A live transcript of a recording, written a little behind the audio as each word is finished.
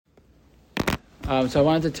So I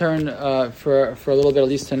wanted to turn for a little bit, at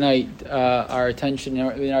least tonight, our attention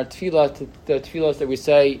in our tefillah, to the tefillahs that we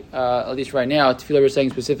say, at least right now, tefillah we're saying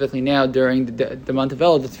specifically now during the month of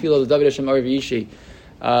Elul, the tefillah of David Hashem Ori V'ishi,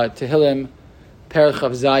 Tehillim, Perich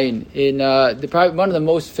Chav Zayin. In probably one of the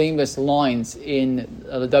most famous lines in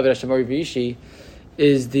the David Hashem Ori V'ishi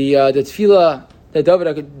is the tefillah that David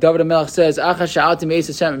HaMelech says, Acha sha'alti me'es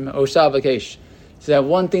Hashem oshav v'kesh. So that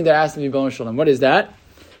one thing that asked me, B'on Shalom. What is that?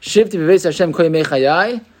 Shivti b'veis Hashem kol yemei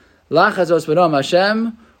chayai, lachazos v'nom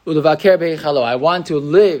Hashem, u'levaker b'heichalo. I want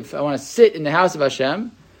to sit in the house of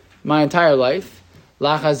Hashem my entire life.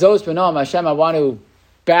 Lachazos v'nom Hashem, I want to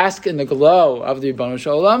bask in the glow of the B'on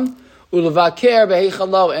Shalom, u'levaker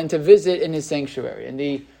b'heichalo, and to visit in His sanctuary. And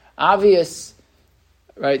the obvious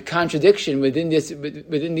contradiction within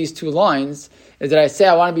these two lines is that I say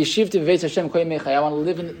I want to be shivti b'veis Hashem kol yemei chayai. I want to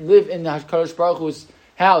live in the Hakadosh Baruch Hu's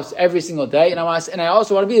house every single day, and I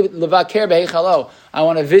also want to be levaker b'heichalo. I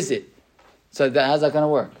want to visit. So how's that going to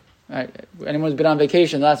work? Right? Anyone's been on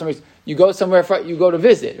vacation? Last summer, you go somewhere, you go to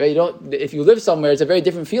visit. Right? You don't. If you live somewhere, it's a very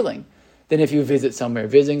different feeling than if you visit somewhere.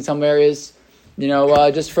 Visiting somewhere is,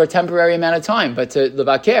 just for a temporary amount of time. But to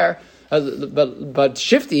levaker, but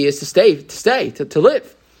shifty is to stay, to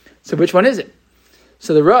live. So which one is it?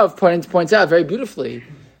 So the Rav points out very beautifully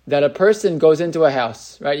that a person goes into a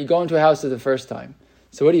house. Right? You go into a house for the first time.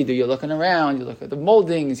 So what do? You're looking around, you look at the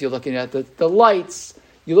moldings, you're looking at the lights,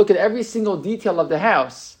 you look at every single detail of the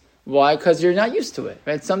house. Why? Because you're not used to it,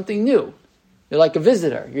 right? It's something new. You're like a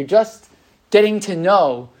visitor. You're just getting to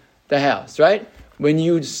know the house, right? When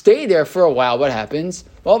you stay there for a while, what happens?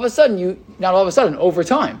 All of a sudden, over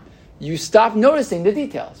time, you stop noticing the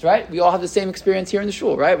details, right? We all have the same experience here in the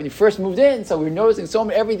shul, right? When you first moved in, so we're noticing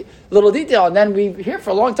every little detail, and then we're here for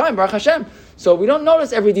a long time, Baruch Hashem. So we don't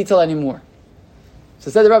notice every detail anymore. So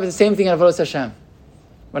said the Rabbi, it's the same thing in Avodas Hashem.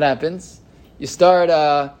 What happens? You start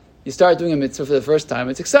doing a mitzvah for the first time.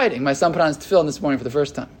 It's exciting. My son put on his tefillin this morning for the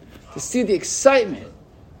first time. To see the excitement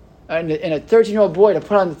in a 13-year-old boy to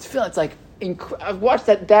put on the tefillin, it's like I've watched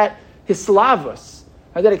that his slavos,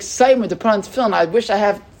 that excitement to put on tefillin. I wish I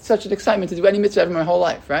have such an excitement to do any mitzvah ever in my whole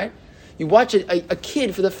life. Right? You watch a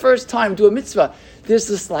kid for the first time do a mitzvah. There's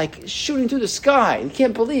this like shooting through the sky. You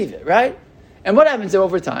can't believe it, right? And what happens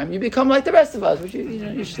over time? You become like the rest of us. You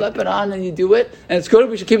schlep it on and you do it. And it's good.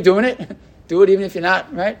 We should keep doing it. Do it even if you're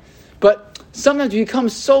not, right? But sometimes we become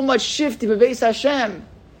so much shifty b'veis Hashem,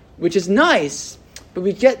 which is nice, but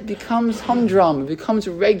becomes humdrum. It becomes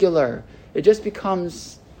regular. It just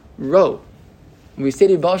becomes rote. And we say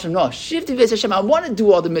to Baal Shem, no, shifty b'veis Hashem. I want to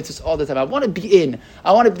do all the mitzvahs all the time. I want to be in.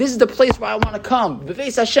 This is the place where I want to come.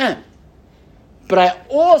 B'veis Hashem. But I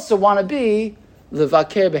also want to be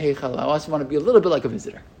levaker b'heichalo. I also want to be a little bit like a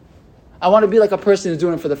visitor. I want to be like a person who's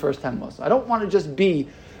doing it for the first time also. I don't want to just be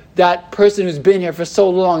that person who's been here for so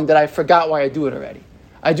long that I forgot why I do it already.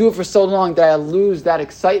 I do it for so long that I lose that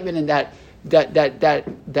excitement and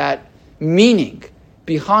that meaning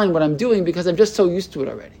behind what I'm doing because I'm just so used to it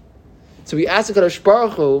already. So we ask the Kadosh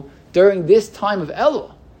Baruch Hu during this time of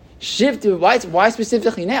Elul, why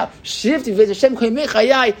specifically now?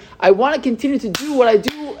 I want to continue to do what I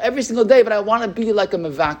do every single day, but I want to be like a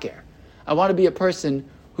mevaker. I want to be a person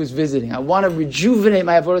who's visiting. I want to rejuvenate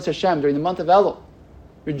my avodas Hashem during the month of Elul.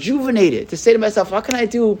 Rejuvenate it. To say to myself, what can I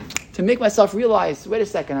do to make myself realize, wait a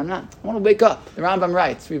second, I want to wake up. The Rambam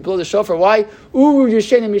writes, we blow the shofar. Why?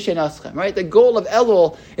 Right? The goal of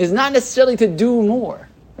Elul is not necessarily to do more.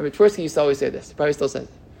 Rabbi Tversky used to always say this. He probably still says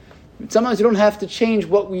it. Sometimes we don't have to change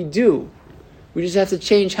what we do. We just have to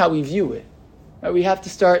change how we view it. Right? We have to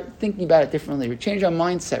start thinking about it differently. We change our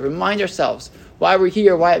mindset. Remind ourselves why we're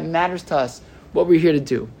here, why it matters to us, what we're here to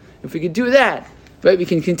do. If we could do that, right, we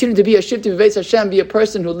can continue to be a shifti b'veis Hashem, be a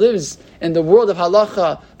person who lives in the world of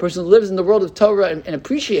halacha, a person who lives in the world of Torah and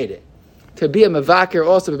appreciate it. To be a mevaker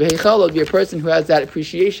also, b'heichalo, be a person who has that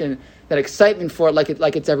appreciation, that excitement for it like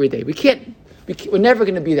it's every day. We're never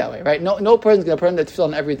going to be that way, right? No person's going to put on their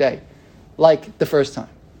tefillin every day like the first time.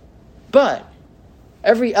 But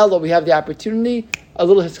every Elul we have the opportunity, a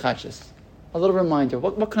little hischachis, a little reminder.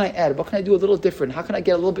 What can I add? What can I do a little different? How can I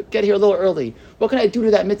get here a little early? What can I do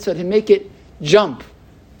to that mitzvah to make it jump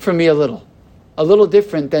for me a little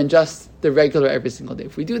different than just the regular every single day?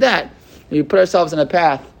 If we do that, we put ourselves on a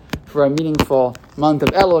path for a meaningful month of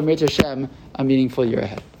Elul, and Hashem, a meaningful year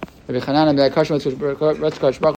ahead.